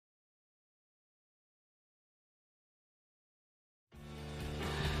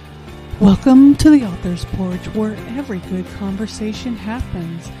Welcome to the Author's Porch, where every good conversation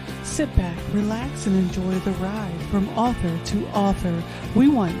happens. Sit back, relax, and enjoy the ride from author to author. We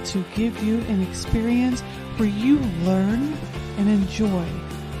want to give you an experience where you learn and enjoy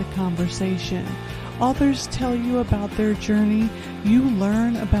the conversation. Authors tell you about their journey, you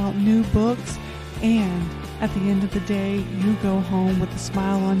learn about new books, and at the end of the day, you go home with a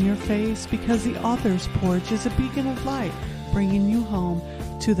smile on your face because the Author's Porch is a beacon of light, bringing you home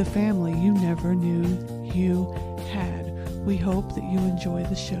to the family you never knew you had. We hope that you enjoy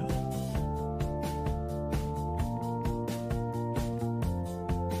the show.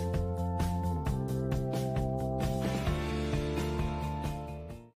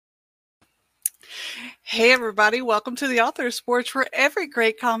 Hey everybody, welcome to the Author's Porch, where every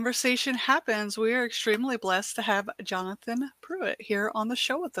great conversation happens. We are extremely blessed to have Jonathan Pruitt here on the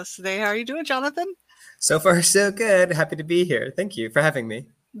show with us today. How are you doing, Jonathan? So far, so good. Happy to be here. Thank you for having me.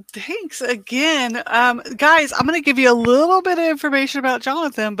 Thanks again. Guys, I'm going to give you a little bit of information about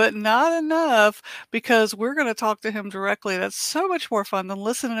Jonathan, but not enough because we're going to talk to him directly. That's so much more fun than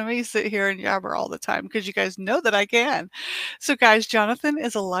listening to me sit here and yabber all the time because you guys know that I can. So guys, Jonathan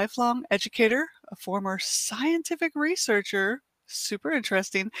is a lifelong educator, a former scientific researcher, super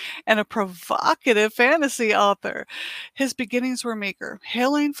interesting, and a provocative fantasy author. His beginnings were meager,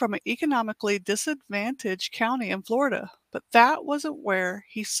 hailing from an economically disadvantaged county in Florida. But that wasn't where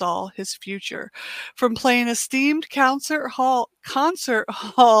he saw his future. From playing esteemed concert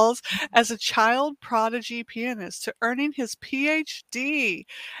halls as a child prodigy pianist to earning his PhD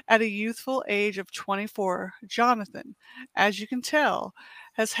at a youthful age of 24, Jonathan, as you can tell,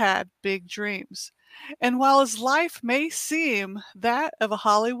 has had big dreams. And while his life may seem that of a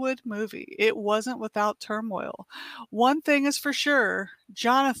Hollywood movie, it wasn't without turmoil. One thing is for sure,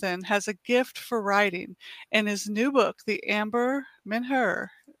 Jonathan has a gift for writing, and his new book, The Menhir,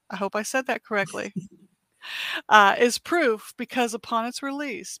 I hope I said that correctly, is proof because upon its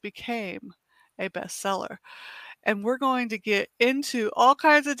release became a bestseller. And we're going to get into all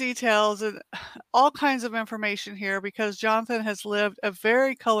kinds of details and all kinds of information here because Jonathan has lived a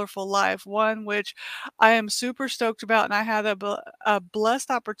very colorful life, one which I am super stoked about. And I had a blessed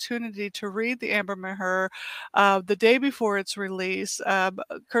opportunity to read The Menhir the day before its release,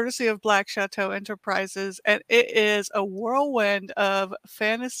 courtesy of Black Chateau Enterprises. And it is a whirlwind of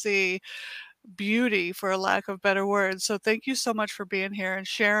fantasy beauty, for a lack of better words. So thank you so much for being here and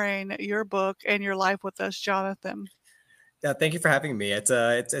sharing your book and your life with us, Jonathan. Yeah, thank you for having me. It's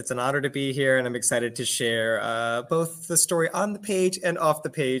an honor to be here, and I'm excited to share both the story on the page and off the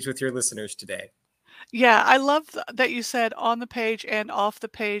page with your listeners today. Yeah, I love that you said on the page and off the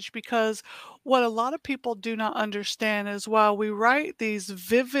page because what a lot of people do not understand is while we write these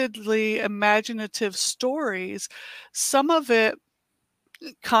vividly imaginative stories, some of it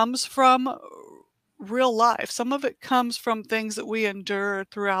comes from real life. Some of it comes from things that we endure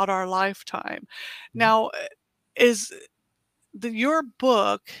throughout our lifetime. Now, is your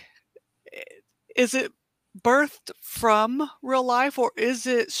book, is it birthed from real life or is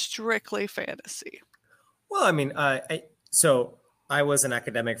it strictly fantasy? Well, I mean, so I was an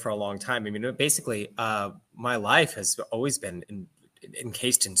academic for a long time. I mean, basically, my life has always been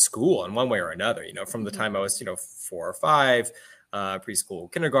encased in school in one way or another, from the time I was, 4 or 5,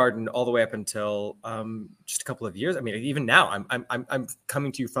 preschool, kindergarten, all the way up until just a couple of years. I mean, even now, I'm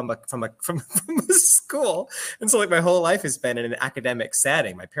coming to you from a school, and so like my whole life has been in an academic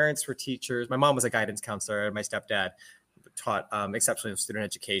setting. My parents were teachers. My mom was a guidance counselor, and my stepdad taught exceptional student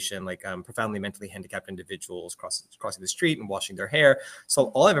education, like profoundly mentally handicapped individuals crossing the street and washing their hair. So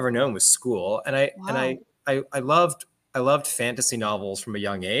all I've ever known was school, and I loved fantasy novels from a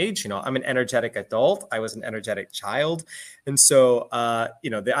young age. I'm an energetic adult. I was an energetic child. And so,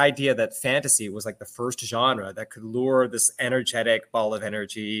 the idea that fantasy was like the first genre that could lure this energetic ball of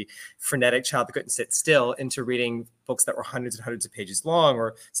energy, frenetic child that couldn't sit still into reading books that were hundreds and hundreds of pages long,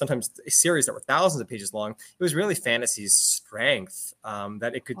 or sometimes a series that were thousands of pages long. It was really fantasy's strength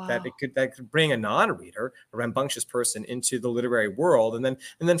that could bring a non-reader, a rambunctious person, into the literary world. And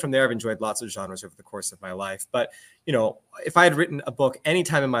then from there, I've enjoyed lots of genres over the course of my life. But if I had written a book any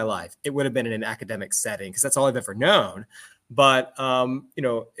time in my life, it would have been in an academic setting because that's all I've ever known. But,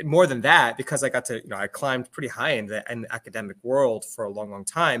 more than that, because I got to, I climbed pretty high in the academic world for a long, long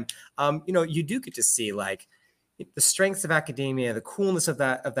time. You do get to see like the strengths of academia, the coolness of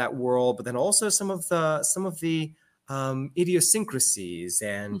that world, but then also some of the idiosyncrasies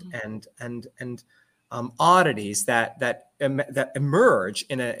and oddities that emerge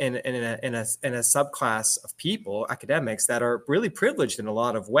in a subclass of people, academics, that are really privileged in a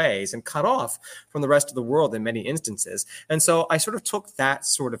lot of ways and cut off from the rest of the world in many instances. And so I sort of took that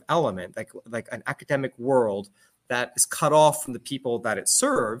sort of element, like an academic world that is cut off from the people that it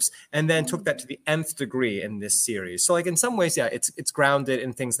serves, and then took that to the nth degree in this series. So like in some ways, yeah, it's grounded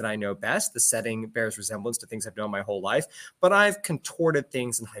in things that I know best. The setting bears resemblance to things I've known my whole life, but I've contorted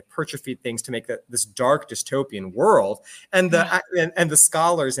things and hypertrophied things to make this dark dystopian world. And the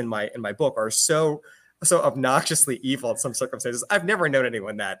scholars in my book are so obnoxiously evil in some circumstances. I've never known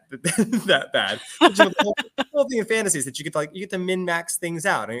anyone that bad. But, the whole thing in fantasy is that you get to min-max things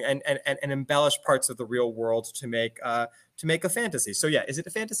out and embellish parts of the real world to make a fantasy. So yeah, is it a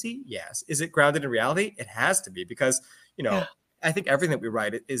fantasy? Yes. Is it grounded in reality? It has to be, because Yeah. I think everything that we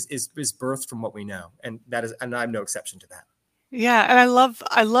write is birthed from what we know, and I'm no exception to that. Yeah, and I love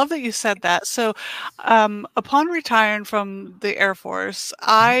that you said that. So, upon retiring from the Air Force,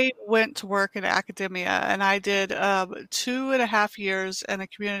 I went to work in academia, and I did 2.5 years in a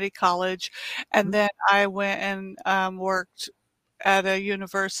community college, and then I went and worked at a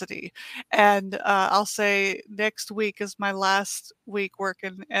university. And I'll say next week is my last week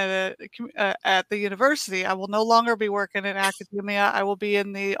working at the university. I will no longer be working in academia. I will be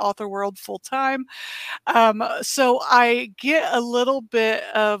in the author world full time. So I get a little bit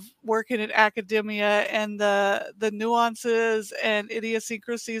of working in academia and the nuances and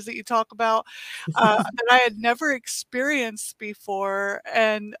idiosyncrasies that you talk about that I had never experienced before.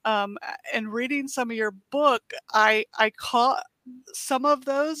 And reading some of your book, I caught some of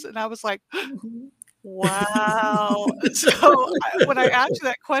those, and I was like, wow. So when I asked you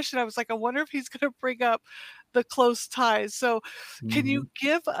that question, I was like, I wonder if he's going to bring up the close ties. So can you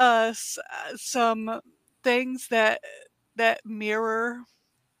give us some things that mirror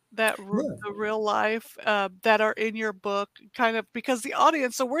Yeah. the real life that are in your book, kind of, because the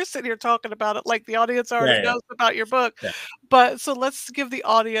audience, so we're sitting here talking about it like the audience already Yeah, knows about your book, yeah, but so let's give the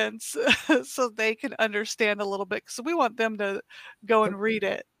audience so they can understand a little bit, because we want them to go yeah. and read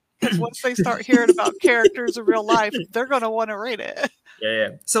it, because once they start hearing about characters in real life, they're going to want to read it. Yeah.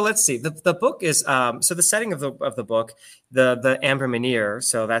 So let's see. The book is so the setting of the book, the Amber Menhir.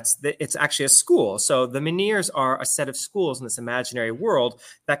 So it's actually a school. So the Menhirs are a set of schools in this imaginary world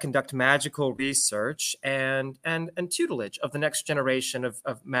that conduct magical research and tutelage of the next generation of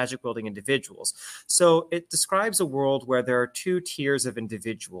magic wielding individuals. So it describes a world where there are two tiers of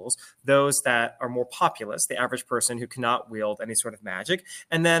individuals: those that are more populous, the average person who cannot wield any sort of magic,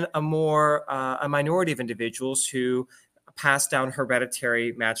 and then a minority of individuals who pass down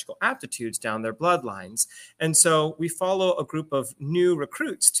hereditary magical aptitudes down their bloodlines. And so we follow a group of new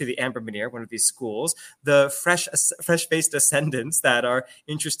recruits to the Amber Menhir, one of these schools, the fresh-faced ascendants that are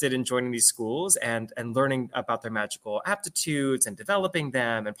interested in joining these schools and learning about their magical aptitudes and developing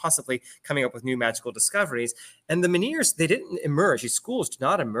them and possibly coming up with new magical discoveries. And the Menhirs, they didn't emerge. These schools did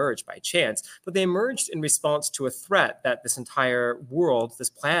not emerge by chance, but they emerged in response to a threat that this entire world, this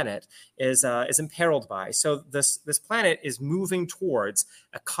planet, is imperiled by. So this planet is moving towards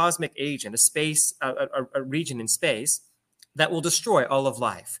a cosmic agent, a region in space that will destroy all of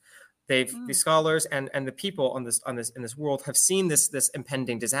life. The scholars and the people in this world have seen this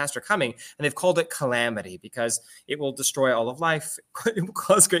impending disaster coming, and they've called it calamity because it will destroy all of life. It will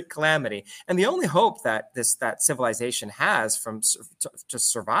cause great calamity, and the only hope that civilization has to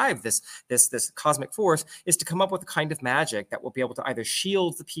survive this cosmic force is to come up with a kind of magic that will be able to either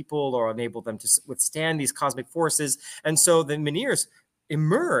shield the people or enable them to withstand these cosmic forces. And so the Menhirs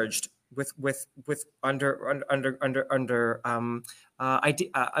emerged under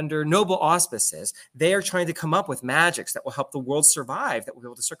noble auspices. They are trying to come up with magics that will help the world survive, that will be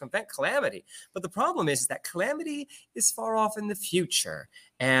able to circumvent calamity. But the problem is that calamity is far off in the future.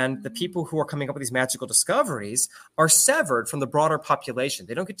 And the people who are coming up with these magical discoveries are severed from the broader population.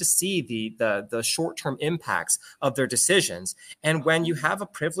 They don't get to see the short-term impacts of their decisions. And when you have a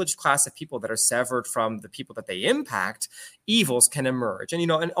privileged class of people that are severed from the people that they impact, evils can emerge. And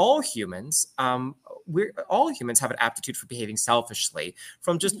and all humans have an aptitude for behaving selfishly,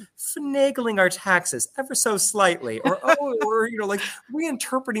 from just finagling our taxes ever so slightly, or like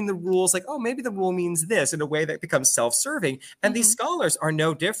reinterpreting the rules, like, oh, maybe the rule means this, in a way that becomes self-serving. And these scholars are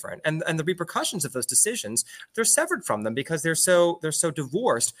no different. And the repercussions of those decisions, they're severed from them because they're so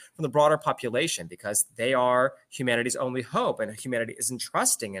divorced from the broader population, because they are humanity's only hope, and humanity is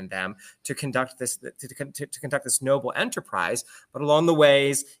entrusting in them to conduct this noble enterprise. But along the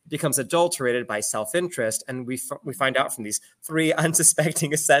ways, it becomes adulterated by self-interest, and we find out from these three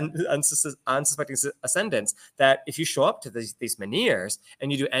unsuspecting ascendants that if you show up to these Menhirs and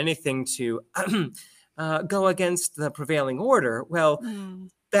you do anything to go against the prevailing order, well, Mm.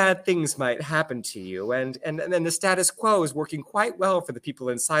 bad things might happen to you. And then the status quo is working quite well for the people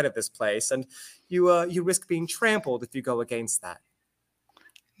inside of this place. And you risk being trampled if you go against that.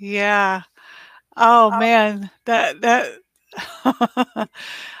 Yeah. Oh man, that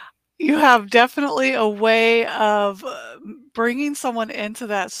you have definitely a way of bringing someone into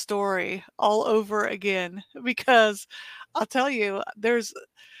that story all over again because I'll tell you, there's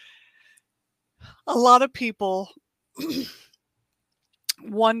a lot of people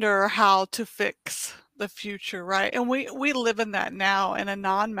wonder how to fix the future, right? And we live in that now in a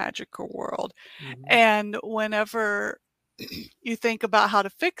non-magical world. Mhm. And whenever you think about how to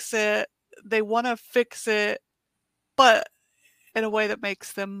fix it, they want to fix it, but in a way that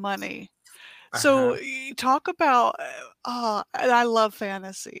makes them money. Uh-huh. So you talk about, and I love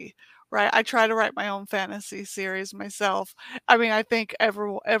fantasy, right? I try to write my own fantasy series myself. I mean, I think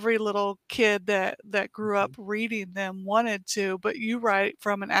every little kid that grew up Mhm. reading them wanted to, but you write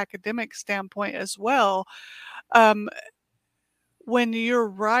from an academic standpoint as well. Um, when you're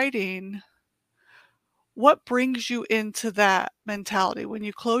writing, what brings you into that mentality when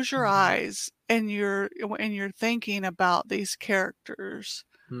you close your Mhm. eyes and you're thinking about these characters?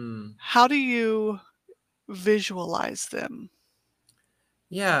 Hmm. How do you visualize them?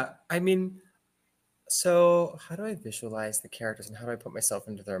 Yeah, I mean, so how do I visualize the characters and how do I put myself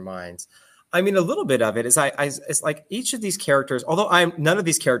into their minds? I mean, a little bit of it is it's like each of these characters, although I'm none of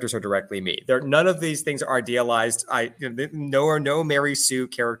these characters are directly me. There, none of these things are idealized. No Mary Sue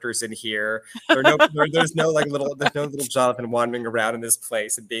characters in here. There's no little Jonathan wandering around in this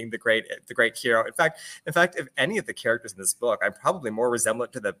place and being the great hero. In fact, if any of the characters in this book, I'm probably more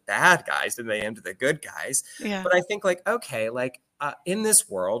resemblant to the bad guys than I am to the good guys. Yeah. But I think like okay, in this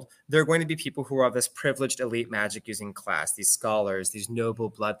world, there are going to be people who are of this privileged elite magic using class, these scholars, these noble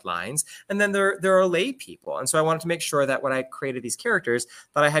bloodlines, and then there are lay people. And so I wanted to make sure that when I created these characters,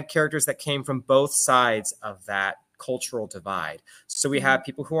 that I had characters that came from both sides of that cultural divide. So we Mhm. have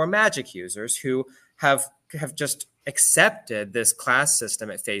people who are magic users who have just accepted this class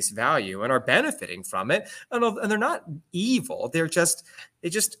system at face value and are benefiting from it, and they're not evil. They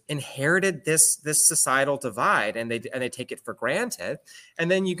just inherited this societal divide, and they take it for granted.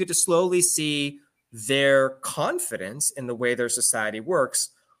 And then you get to slowly see their confidence in the way their society works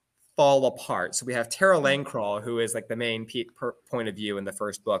fall apart. So we have Tara Yeah. Langcrawl, who is like the main point of view in the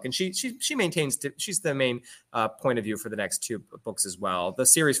first book, and she maintains she's the main point of view for the next two books as well. The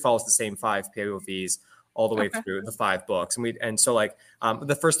series follows the same five POVs all the way Okay. through the five books, and so like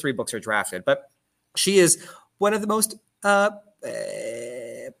the first three books are drafted, but she is one of the most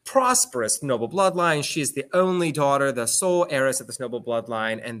prosperous noble bloodline. She is the only daughter, the sole heiress of this noble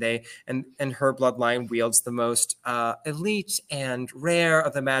bloodline, and her bloodline wields the most elite and rare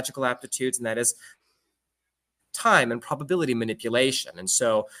of the magical aptitudes, and that is time and probability manipulation. And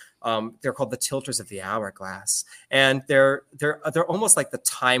so they're called the tilters of the hourglass, and they're almost like the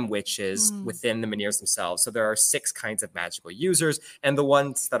time witches Mm. within the Menhirs themselves. So there are six kinds of magical users, and the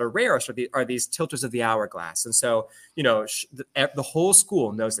ones that are rarest are these tilters of the hourglass. And so the whole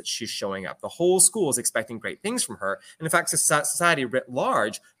school knows that she's showing up. The whole school is expecting great things from her, and in fact, society writ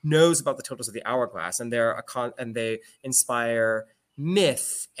large knows about the tilters of the hourglass, and and they inspire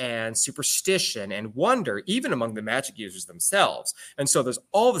myth and superstition and wonder, even among the magic users themselves. And so there's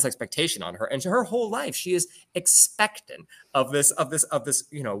all this expectation on her, and to her whole life, she is expectant of this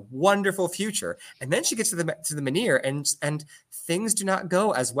wonderful future. And then she gets to the Menhir, and things do not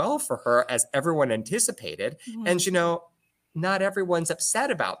go as well for her as everyone anticipated. Mm. And not everyone's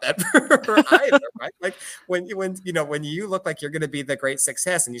upset about that for her either, right? Like when you look like you're going to be the great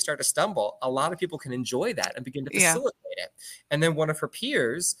success and you start to stumble, a lot of people can enjoy that and begin to Yeah. facilitate it. And then one of her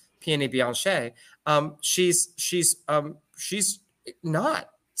peers, Peony Bianchet, she's not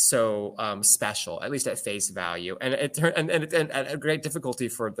so special, at least at face value, and a great difficulty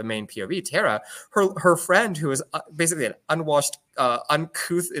for the main POV, Tara. Her friend, who is basically an unwashed,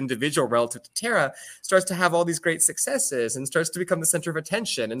 uncouth individual relative to Tara, starts to have all these great successes and starts to become the center of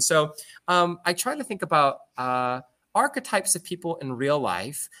attention. And so I try to think about archetypes of people in real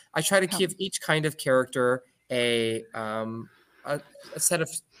life. I try to Yeah. give each kind of character a set of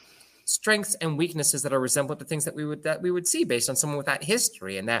strengths and weaknesses that are resemblant to things that we would see based on someone with that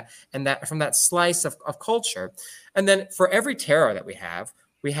history and that from that slice of culture. And then for every Tara that we have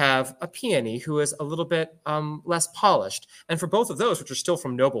a Peony who is a little bit less polished. And for both of those, which are still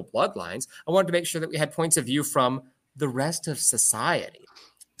from noble bloodlines, I wanted to make sure that we had points of view from the rest of society.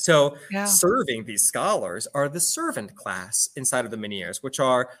 So Yeah. serving these scholars are the servant class inside of the Menhirs, which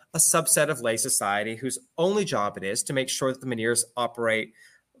are a subset of lay society whose only job it is to make sure that the Menhirs operate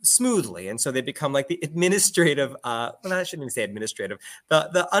smoothly. And so they become like the administrative, well, I shouldn't even say administrative,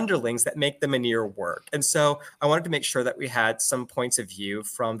 the underlings that make the Menhir work. And so I wanted to make sure that we had some points of view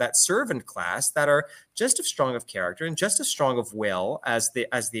from that servant class that are just as strong of character and just as strong of will as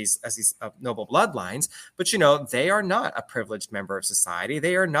these noble bloodlines. But they are not a privileged member of society.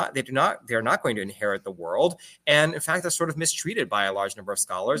 They are not going to inherit the world. And in fact, they're sort of mistreated by a large number of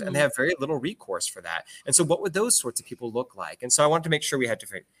scholars, and they have very little recourse for that. And so what would those sorts of people look like? And so I wanted to make sure we had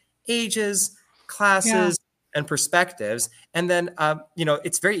different ages, Yeah. classes, and perspectives. And then,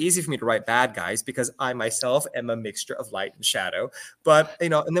 it's very easy for me to write bad guys because I myself am a mixture of light and shadow. But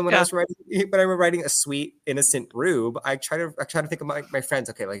and then when Yeah. I was writing a sweet, innocent Rube, I try to think of my friends.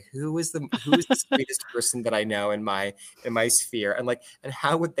 Okay, like who is the sweetest person that I know in my sphere, and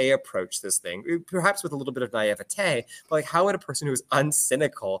how would they approach this thing? Perhaps with a little bit of naivete, but like how would a person who is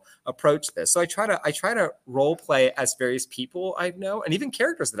uncynical approach this? So I try to role play as various people I know, and even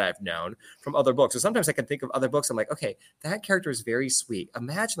characters that I've known from other books. So sometimes I can think of other books. I'm like, okay, that character is very sweet.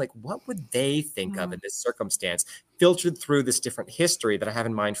 Imagine like what would they think of in this circumstance, filtered through this different history that I have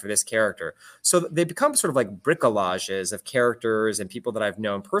in mind for this character. So they become sort of like bricolages of characters and people that I've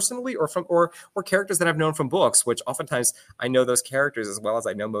known personally, or characters that I've known from books, which oftentimes I know those characters as well as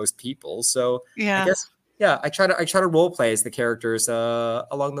I know most people. So I Yeah. guess yeah, I try to role play as the characters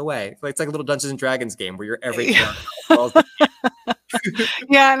along the way. It's like a little Dungeons and Dragons game where you're every Yeah. character as well as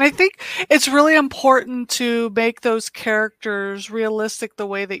Yeah, and I think it's really important to make those characters realistic the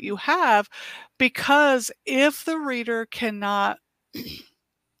way that you have, because if the reader cannot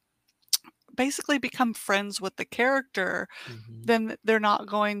basically become friends with the character, Mhm. then they're not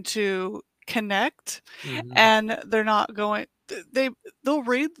going to connect, Mhm. and they're not going they'll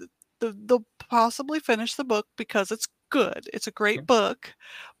read they'll possibly finish the book because it's good. It's a Yeah. great book,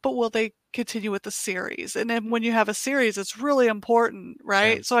 but will they continue with the series? And then when you have a series, it's really important, Yeah.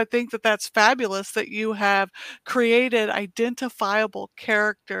 right? So I think that that's fabulous that you have created identifiable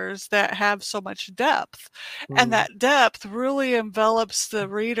characters that have so much depth. And Mhm. that depth really envelops the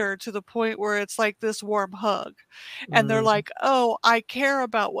reader to the point where it's like this warm hug. And they're Mhm. like, "Oh, I care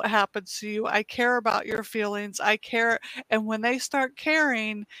about what happens to you. I care about your feelings. I care." And when they start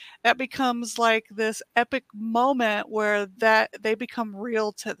caring, that becomes like this epic moment where that they become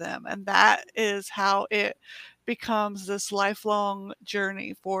real to them. And that is how it becomes this lifelong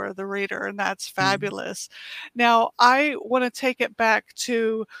journey for the reader. And that's Mhm. fabulous. Now, I want to take it back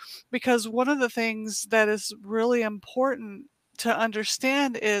to, because one of the things that is really important to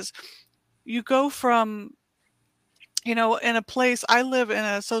understand is you go from, in a place. I live in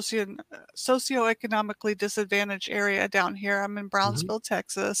a socioeconomically disadvantaged area down here. I'm in Mhm. Brownsville,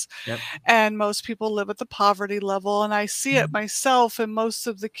 Texas, Yep. and most people live at the poverty level, and I see it Mhm. myself. And most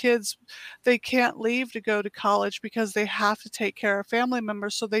of the kids, they can't leave to go to college because they have to take care of family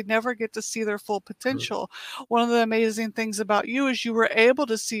members, so they never get to see their full True. potential. One of the amazing things about you is you were able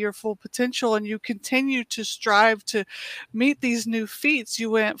to see your full potential, and you continue to strive to meet these new feats.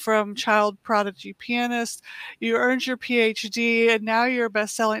 You went from child prodigy pianist, you earned your PhD, and now you're a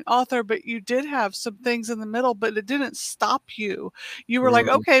best-selling author, but you did have some things in the middle, but it didn't stop you. You were like,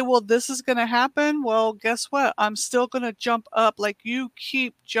 Mhm. "Okay, well, this is gonna happen. Well, guess what? I'm still gonna jump up." Like, you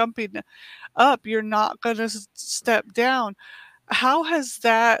keep jumping up. You're not gonna step down. How has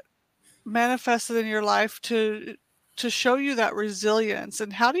that manifested in your life to show you that resilience?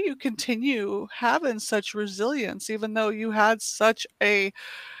 And how do you continue having such resilience even though you had such a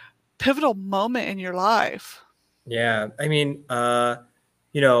pivotal moment in your life? Yeah. I mean,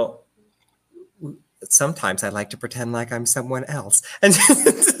 you know, sometimes I like to pretend like I'm someone else. And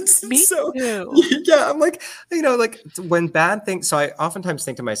Me so, too. yeah, I'm like, like when bad things, so I oftentimes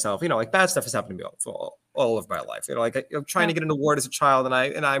think to myself, like bad stuff has happened to me all of my life. Like I'm trying Yeah, to get an award as a child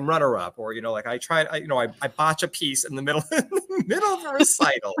and I'm runner up, or, like I botch a piece in the middle, in the middle of a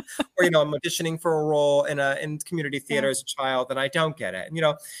recital, or, I'm auditioning for a role in community yeah. theater as a child and I don't get it. And,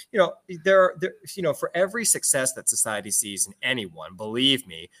 for every success that society sees in anyone, believe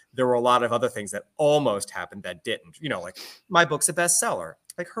me, there were a lot of other things that almost happened that didn't. Like my book's a bestseller.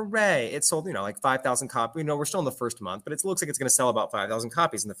 Like, hooray, it sold, like 5,000 copies. We're still in the first month, but it looks like it's going to sell about 5,000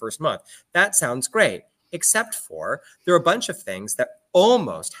 copies in the first month. That sounds great, except for there are a bunch of things that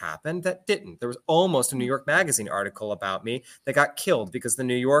almost happened that didn't. There was almost a New Mm, York Magazine article about me that got killed because the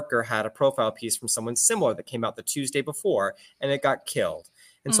New Yorker had a profile piece from someone similar that came out the Tuesday before and it got killed.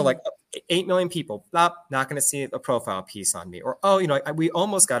 And so, mm, like, 8 million people, not going to see a profile piece on me. Or, oh, we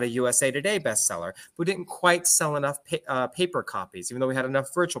almost got a USA Today bestseller. We didn't quite sell enough paper copies, even though we had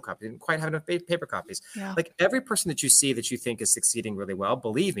enough virtual copies. We didn't quite have enough paper copies. Yeah. Like every person that you see that you think is succeeding really well,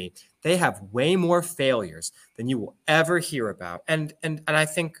 believe me, they have way more failures than you will ever hear about. And I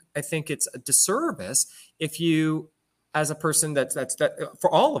think it's a disservice if you, as a person that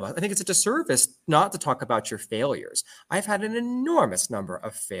for all of us, I think it's a disservice not to talk about your failures. I've had an enormous number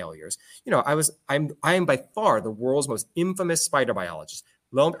of failures. I am by far the world's most infamous spider biologist.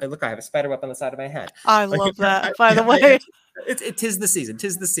 Look, I have a spider web on the side of my head. I love that, by the way. It tis the season.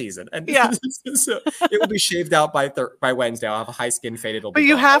 Tis the season, and yeah. So it will be shaved out by Wednesday. I'll have a high skin fade. It'll but be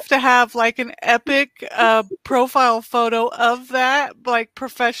you gone. have to have like an epic profile photo of that, like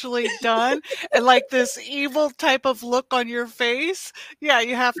professionally done, and like this evil type of look on your face. Yeah,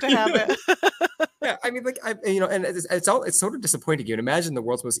 you have to have it. Yeah, I mean, like and it's sort of disappointing. You imagine the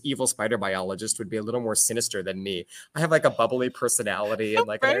world's most evil spider biologist would be a little more sinister than me. I have like a bubbly personality, and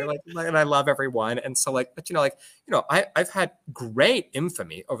like, right? and I love everyone, and so like, but I've had great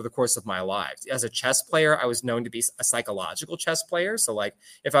infamy over the course of my life. As a chess player, I was known to be a psychological chess player. So like,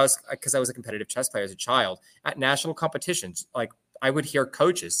 because I was a competitive chess player as a child at national competitions, like I would hear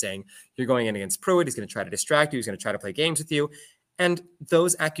coaches saying, "You're going in against Pruitt. He's going to try to distract you. He's going to try to play games with you," and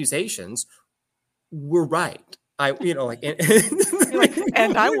those accusations were right. And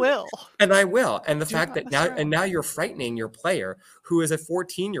I will. And I will. And the fact that now you're frightening your player who is a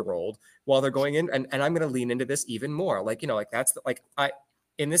 14-year-old while they're going in, and I'm going to lean into this even more.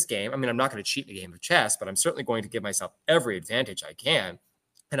 In this game, I mean, I'm not going to cheat in a game of chess, but I'm certainly going to give myself every advantage I can.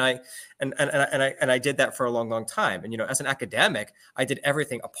 And I did that for a long, long time. And, as an academic, I did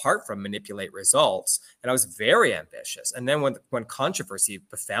everything apart from manipulate results. And I was very ambitious. And then when controversy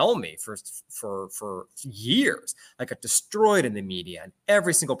befell me for years, I got destroyed in the media. And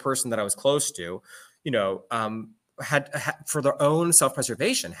every single person that I was close to, had for their own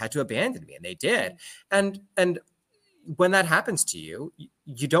self-preservation, had to abandon me. And they did. And when that happens to you,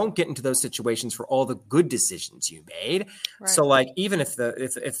 you don't get into those situations for all the good decisions you made. Right. So like, even if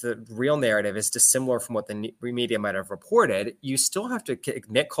the real narrative is dissimilar from what the media might have reported, you still have to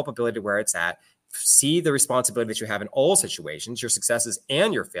admit culpability where it's at, see the responsibility that you have in all situations, your successes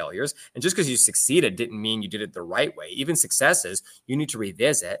and your failures. And just because you succeeded didn't mean you did it the right way. Even successes, you need to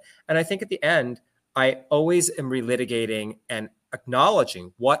revisit. And I think at the end, I always am relitigating and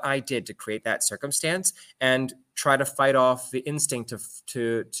acknowledging what I did to create that circumstance, and try to fight off the instinct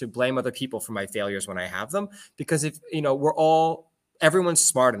to blame other people for my failures when I have them. Because if everyone's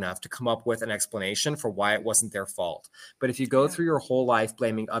smart enough to come up with an explanation for why it wasn't their fault. But if you go through your whole life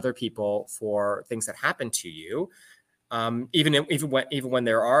blaming other people for things that happened to you, even when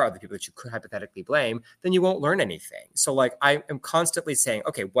there are other people that you could hypothetically blame, then you won't learn anything. So like, I am constantly saying,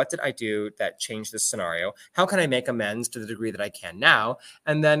 okay, what did I do that changed this scenario? How can I make amends to the degree that I can now?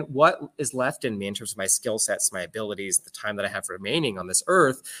 And then what is left in me in terms of my skill sets, my abilities, the time that I have remaining on this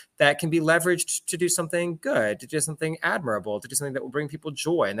earth that can be leveraged to do something good, to do something admirable, to do something that will bring people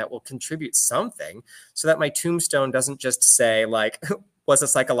joy and that will contribute something, so that my tombstone doesn't just say like, was a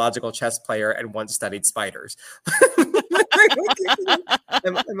psychological chess player and once studied spiders.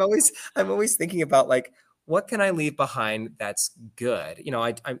 I'm always thinking about like, what can I leave behind that's good?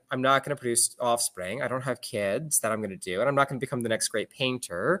 I'm not going to produce offspring. I don't have kids that I'm going to do, and I'm not going to become the next great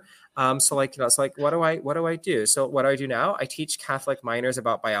painter. So what do I do? So what do I do now? I teach Catholic minors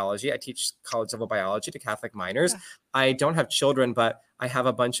about biology. I teach college level biology to Catholic minors. Yeah. I don't have children, but I have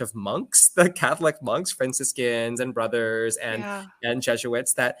a bunch of monks, the Catholic monks, Franciscans and brothers and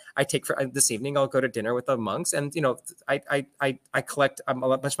Jesuits that I take for this evening. I'll go to dinner with the monks, and I collect. A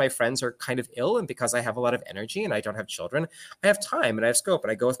bunch of my friends are kind of ill, and because I have a lot of energy and I don't have children, I have time and I have scope,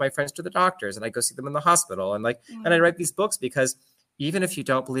 and I go with my friends to the doctors and I go see them in the hospital, and and I write these books because even if you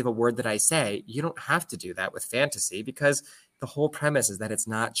don't believe a word that I say, you don't have to do that with fantasy, because the whole premise is that it's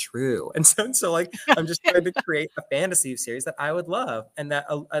not true. And so like, I'm just trying to create a fantasy series that I would love, and that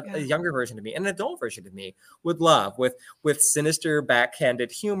a younger version of me, an adult version of me would love, with sinister,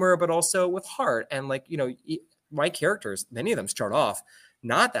 backhanded humor, but also with heart. And like, my characters, many of them start off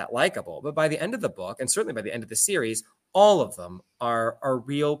not that likable, but by the end of the book, and certainly by the end of the series, all of them are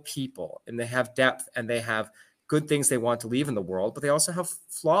real people, and they have depth, and they have good things they want to leave in the world, but they also have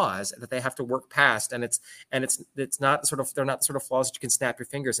flaws that they have to work past. And it's not they're not the sort of flaws that you can snap your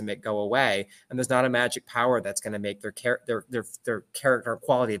fingers and make go away. And there's not a magic power that's going to make their character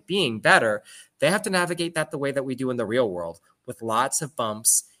quality of being better. They have to navigate that the way that we do in the real world, with lots of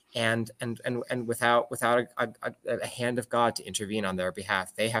bumps and without a hand of God to intervene on their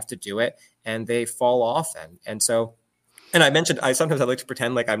behalf. They have to do it, and they fall often. And so And I mentioned sometimes I like to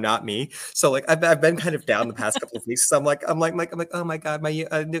pretend like I'm not me. So like I've been kind of down the past couple of weeks. So I'm like, oh my god,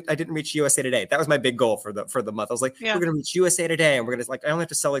 I didn't reach USA Today. That was my big goal for the month. I was like, we're Yeah. gonna reach USA Today, and we're gonna like I only have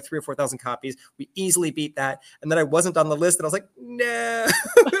to sell like 3 or 4 thousand copies. We easily beat that. And then I wasn't on the list, and I was like, no,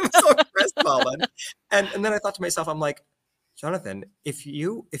 it was so crestfallen. And then I thought to myself, I'm like, Jonathan, if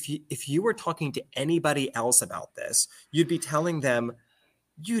you were talking to anybody else about this, you'd be telling them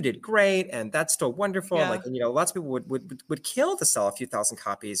you did great and that's still wonderful. And Yeah. like, and, lots of people would kill to sell a few thousand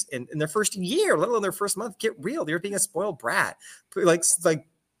copies in their first year, let alone their first month. Get real. You're being a spoiled brat. Like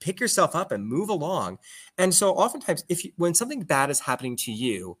pick yourself up and move along. And so oftentimes when something bad is happening to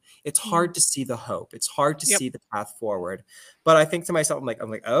you, it's Mhm. hard to see the hope. It's hard to Yep. see the path forward. But I think to myself, I'm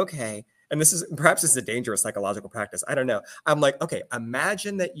like, okay. And this is a dangerous psychological practice. I don't know. I'm like, okay,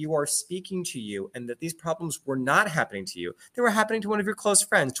 imagine that you are speaking to you and that these problems were not happening to you. They were happening to one of your close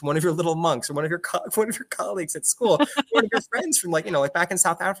friends, to one of your little monks, or one of your colleagues at school, one of your friends from like back in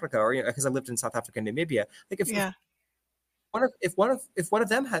South Africa, or because I lived in South Africa and Namibia. Like if Yeah. one of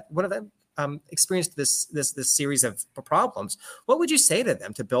them had one of them experienced this series of problems, what would you say to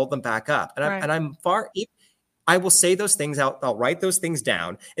them to build them back up? And Right. I'm far. I will say those things out. I'll write those things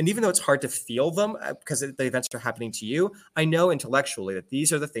down. And even though it's hard to feel them because the events are happening to you, I know intellectually that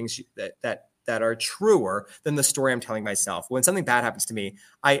these are the things that are truer than the story I'm telling myself. When something bad happens to me,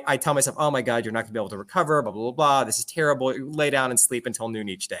 I tell myself, oh my God, you're not going to be able to recover, blah, blah, blah, blah. This is terrible. You lay down and sleep until noon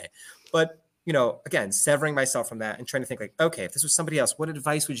each day. But, again, severing myself from that and trying to think like, okay, if this was somebody else, what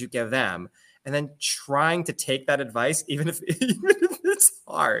advice would you give them? And then trying to take that advice, even if it's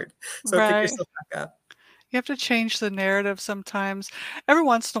hard. So pick Right. yourself back up. You have to change the narrative sometimes. Every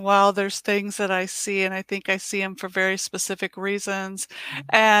once in a while, there's things that I see, and I think I see them for very specific reasons.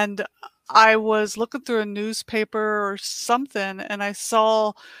 And I was looking through a newspaper or something, and I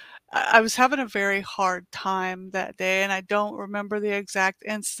was having a very hard time that day, and I don't remember the exact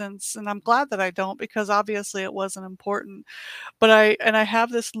instance, and I'm glad that I don't because obviously it wasn't important. But I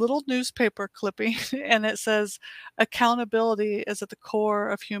have this little newspaper clipping and it says, "Accountability is at the core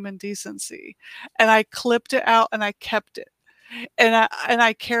of human decency." And I clipped it out and I kept it. And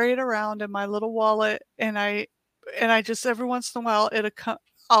I carry it around in my little wallet, and I just every once in a while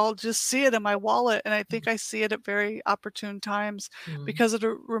I'll just see it in my wallet, and I think I see it at very opportune times Mm, because it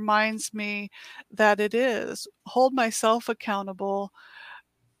reminds me that it is hold myself accountable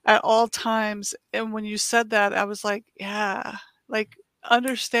at all times, and when you said that, I was like, "Yeah." Like,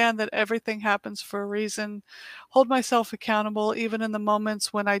 understand that everything happens for a reason. Hold myself accountable even in the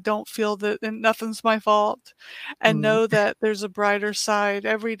moments when I don't feel that and nothing's my fault, and mm, know that there's a brighter side.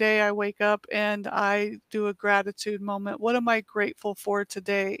 Every day I wake up and I do a gratitude moment. What am I grateful for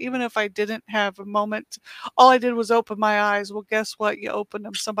today? Even if I didn't have a moment, all I did was open my eyes. Well, guess what? You opened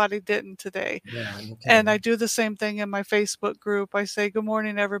them. Somebody didn't today. yeah, no And I kidding. do the same thing in my Facebook group. I say, "Good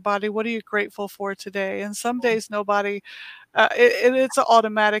morning, everybody. What are you grateful for today?" And some days nobody, it's an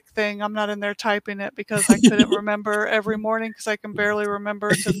automatic thing. I'm not in there typing it because I couldn't remember every morning because I can barely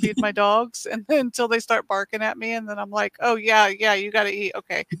remember to feed my dogs, and then until they start barking at me, and then I'm like, "Oh yeah, yeah, you got to eat.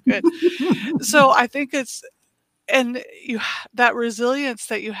 Okay, good." So I think and that resilience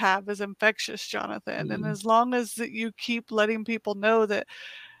that you have is infectious, Jonathan. And Mm, as long as that you keep letting people know that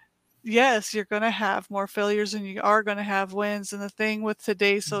yes, you're gonna have more failures and you are gonna have wins, and the thing with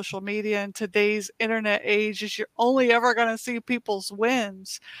today's social media and today's internet age is you're only ever gonna see people's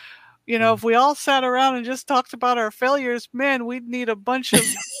wins. mm. If we all sat around and just talked about our failures, man, we'd need a bunch of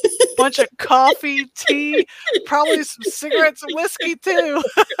coffee, tea, probably some cigarettes and whiskey too.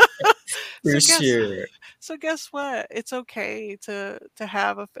 For So guess sure. so guess what? It's okay to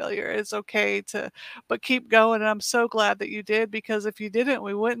have a failure. It's okay to but keep going, and I'm so glad that you did because if you didn't,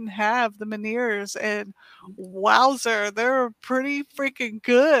 we wouldn't have the Menhirs, and wowzer, they're pretty freaking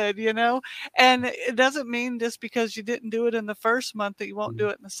good. And it doesn't mean just because you didn't do it in the first month that you won't do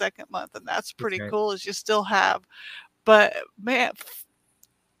Mm, it in the second month, and that's that's pretty right. cool as you still have. But man,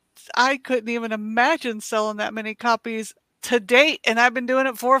 I couldn't even imagine selling that many copies to date, and I've been doing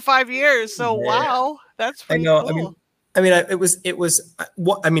it 4 or 5 years, so Yeah. wow, that's I pretty know. I cool. mean, it was.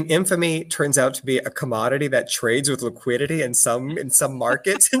 What I mean, infamy turns out to be a commodity that trades with liquidity in some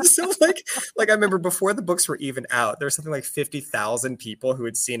markets, and so like I remember before the books were even out, there was something like 50,000 people who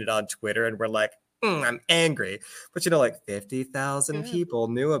had seen it on Twitter and were like, I'm angry. But like 50,000 Good. people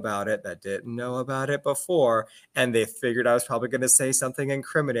knew about it that didn't know about it before, and they figured I was probably going to say something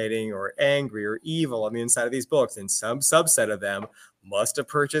incriminating or angry or evil on the inside of these books, and some subset of them must have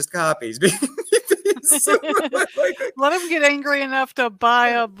purchased copies. So, like, Let him get angry enough to buy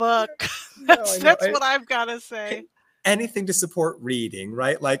a book. no, That's I know. that's what I've gotta say. anything to support reading,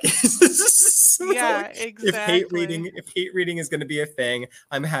 right? Like, so Yeah, like exactly. if hate reading is going to be a thing,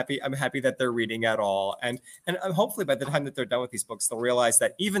 I'm happy. I'm happy that they're reading at all, and hopefully by the time that they're done with these books, they'll realize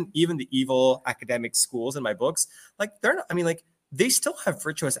that even the evil academic schools in my books, like they're not. I mean, like they still have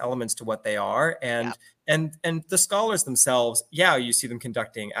virtuous elements to what they are, Yeah. and the scholars themselves, yeah, you see them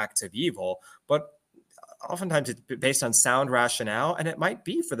conducting acts of evil, but oftentimes it's based on sound rationale, and it might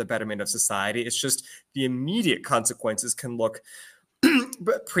be for the betterment of society. It's just the immediate consequences can look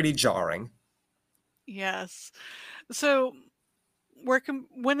pretty jarring. Yes. So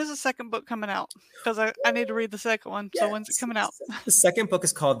when is the second book coming out? Because I need to read the second one. So Yeah, when's it coming out? the second book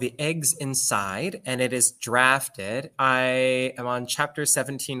is called The Eggs Inside, and it is drafted. I am on chapter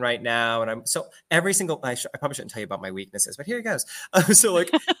 17 right now, and I'm so every single. I probably shouldn't tell you about my weaknesses, but here it goes. So,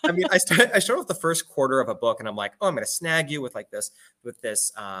 like, I mean, I start with the first quarter of a book, and I'm like, oh, I'm going to snag you with like this, with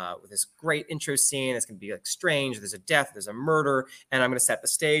this great intro scene. It's going to be like strange. There's a death, there's a murder, and I'm going to set the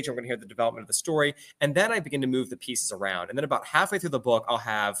stage. I'm going to hear the development of the story, and then I begin to move the pieces around, and then about halfway through the book, I'll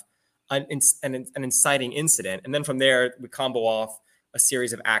have an inciting incident. And then from there, we combo off a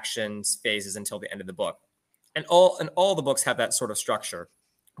series of actions phases until the end of the book. And all the books have that sort of structure.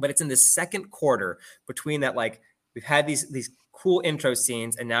 But it's in the second quarter between that, like we've had these cool intro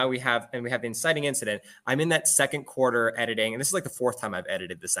scenes, and now we have the inciting incident. I'm in that second quarter editing, and this is like the fourth time I've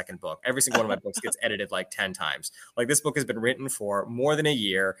edited the second book. Every single one of my books gets edited like 10 times. Like this book has been written for more than a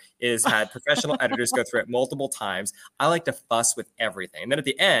year. It has had professional editors go through it multiple times. I like to fuss with everything. And then at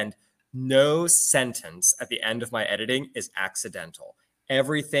the end, no sentence at the end of my editing is accidental.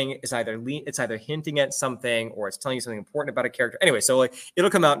 Everything is either hinting at something or it's telling you something important about a character. Anyway, so like it'll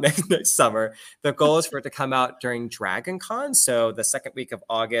come out next summer. The goal is for it to come out during Dragon Con, so the second week of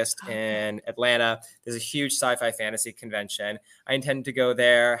August Okay. in Atlanta. There's a huge sci-fi fantasy convention. I intend to go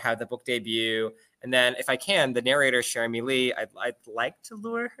there, have the book debut, and then if I can, the narrator Jeremy Lee, I'd like to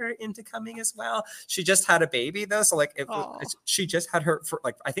lure her into coming as well. She just had a baby though, so like Oh, she just had her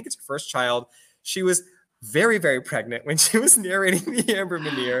like I think it's her first child. She was very, very pregnant when she was narrating the Amber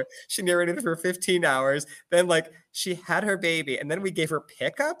Menhir. She narrated it for 15 hours. Then, like, she had her baby, and then we gave her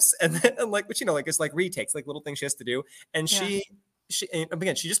pickups, and then, and like, but you know, like, it's like retakes, like little things she has to do. And yeah.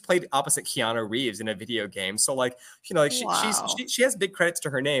 again, she just played opposite Keanu Reeves in a video game. So, like, you know, like, Wow. she has big credits to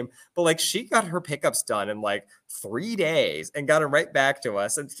her name, but like, she got her pickups done in like 3 days and got them right back to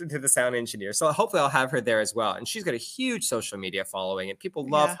us and to the sound engineer. So, hopefully, I'll have her there as well. And she's got a huge social media following, and people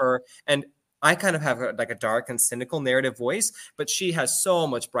love Yeah. her. And I kind of have like a dark and cynical narrative voice, but she has so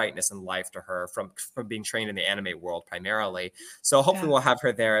much brightness and life to her from being trained in the anime world primarily. So hopefully Yeah. we'll have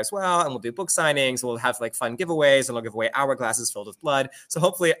her there as well, and we'll do book signings. We'll have like fun giveaways, and we'll give away hourglasses filled with blood. So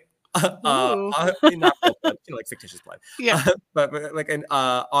hopefully, Ooh. not real blood, you know, like fictitious blood. Yeah. But like in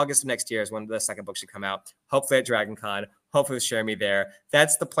August of next year is when the second book should come out. Hopefully at Dragon Con. Hopefully with Share Me there.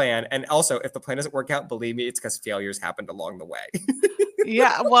 That's the plan. And also, if the plan doesn't work out, believe me, it's because failures happened along the way.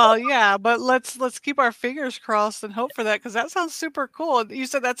 Yeah, well, yeah, but let's keep our fingers crossed and hope for that because that sounds super cool. You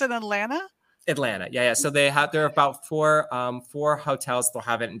said that's in Atlanta? Atlanta, yeah. So there are about four hotels. They'll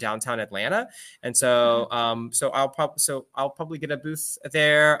have it in downtown Atlanta, and Uh-huh. so I'll probably get a booth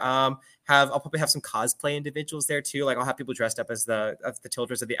there. I'll probably have some cosplay individuals there too. Like I'll have people dressed up as the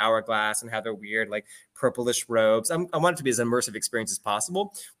Tilters of the Hourglass and have their weird like purplish robes. I want it to be as immersive experience as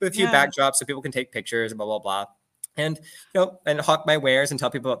possible with a few Yeah. backdrops so people can take pictures and blah blah blah. And and hawk my wares and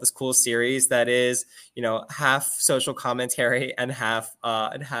tell people about this cool series that is half social commentary and half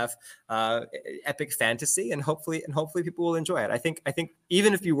epic fantasy, and hopefully people will enjoy it. I think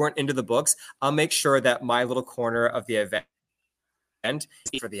even if you weren't into the books, I'll make sure that my little corner of the event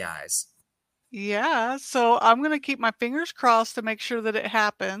is for the eyes. Yeah, so I'm gonna keep my fingers crossed to make sure that it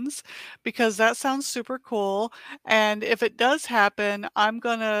happens because that sounds super cool, and if it does happen, I'm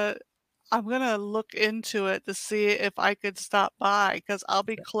gonna look into it to see if I could stop by because 'cause I'll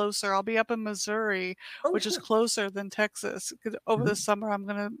be closer. I'll be up in Missouri, Oh, which is sure. closer than Texas. 'Cause over the Mhm. summer, I'm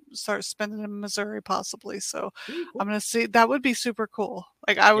gonna start spending in Missouri possibly, so Ooh, I'm cool. gonna see that would be super cool.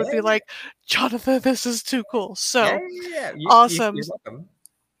 Like, I would be Yeah, like, "Jonathan, this is too cool." yeah, So, yeah, yeah. awesome. You're welcome.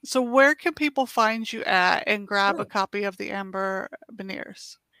 So where can people find you at and grab a Sure. copy of the Amber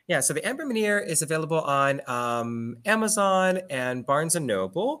Beniers? Yeah, so the Amber Menhir is available on Amazon and Barnes and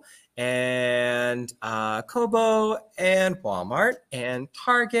Noble and Kobo and Walmart and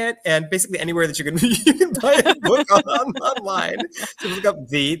Target and basically anywhere that you can you can buy a book online. So look up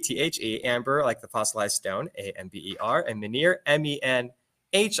the Amber, like the fossilized stone, Amber, and Menhir, Menhir.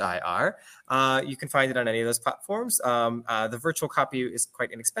 You can find it on any of those platforms. The virtual copy is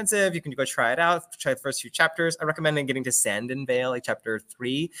quite inexpensive. You can go try it out, try the first few chapters. I recommend getting to Sand and Veil, like chapter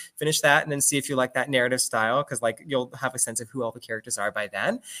 3, finish that, and then see if you like that narrative style, because like you'll have a sense of who all the characters are by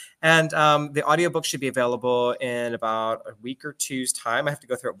then. And the audiobook should be available in about a week or two's time. I have to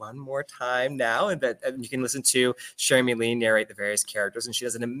go through it one more time now, and you can listen to Sherry Lee narrate the various characters, and she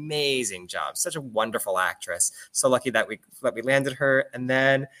does an amazing job. Such a wonderful actress. So lucky that we landed her. And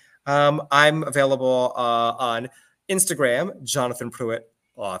then I'm available on Instagram, Jonathan Pruitt,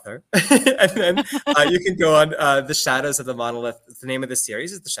 author. And then you can go on The Shadows of the Monolith. The name of the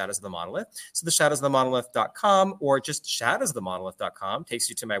series is The Shadows of the Monolith. So the shadows of the monolith.com, or just shadowsofthemonolith.com takes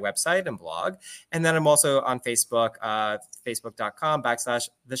you to my website and blog. And then I'm also on Facebook, facebook.com/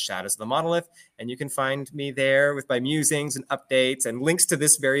 The Shadows of the Monolith. And you can find me there with my musings and updates and links to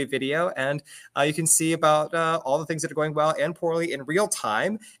this very video. And you can see about all the things that are going well and poorly in real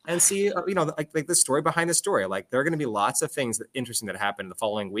time, and see, like the story behind the story. Like there are going to be lots of things interesting that happen in the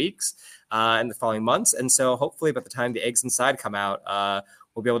following weeks and the following months. And so hopefully by the time the Eggs Inside come out,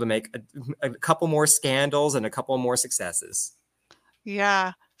 we'll be able to make a couple more scandals and a couple more successes.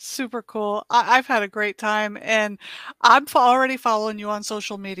 Yeah, super cool. I've had a great time, and I'm already following you on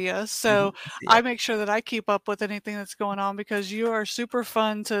social media, so I Yeah. make sure that I keep up with anything that's going on because you are super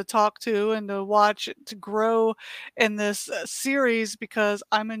fun to talk to and to watch to grow in this series because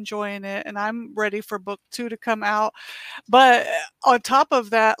I'm enjoying it and I'm ready for book 2 to come out. But on top of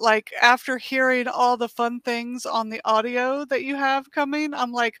that, like, after hearing all the fun things on the audio that you have coming,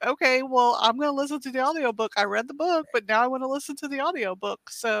 I'm like, "Okay, well, I'm gonna listen to the audiobook. I read the book, but now I wanna listen to the audiobook."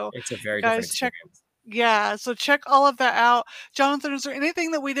 So, It's a very different guys, check experience. yeah, so check all of that out. Jonathan, is there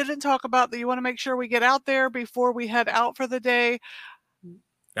anything that we didn't talk about that you wanna make sure we get out there before we head out for the day?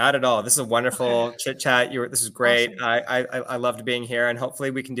 Not at all. This is a Okay, wonderful chit chat. This is great. awesome. I loved being here, and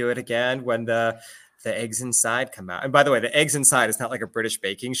hopefully we can do it again when the Eggs Inside come out. And by the way, the Eggs Inside is not like a British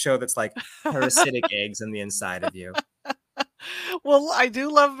baking show that's like parasitic eggs on the inside of you. Well, I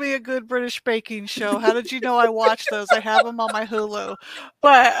do love me a good British baking show. How did you know I watch those? I have them on my Hulu.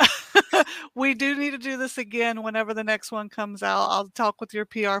 But we do need to do this again whenever the next one comes out. I'll talk with your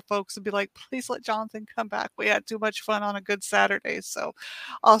PR folks and be like, please let Jonathan come back. We had too much fun on a good Saturday. So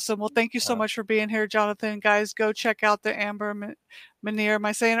awesome. Well, thank you so Uh, much for being here, Jonathan. Guys, go check out the Menhir. Am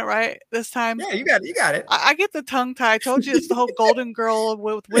I saying it right this time? yeah, you got it. You got it. I get the tongue tie. I told you it's the whole Golden Girl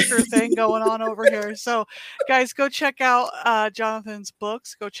with Wicker thing going on over here. So, guys, go check out Jonathan's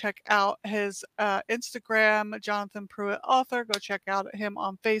books. Go check out his Instagram, Jonathan Pruitt author. Go check out him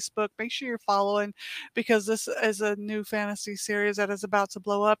on Facebook. Make sure you're following because this is a new fantasy series that is about to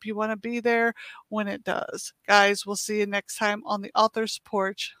blow up. You want to be there when it does. Guys, we'll see you next time on the Author's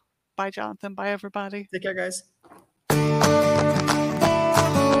Porch. Bye, Jonathan. Bye, everybody. Take care, guys.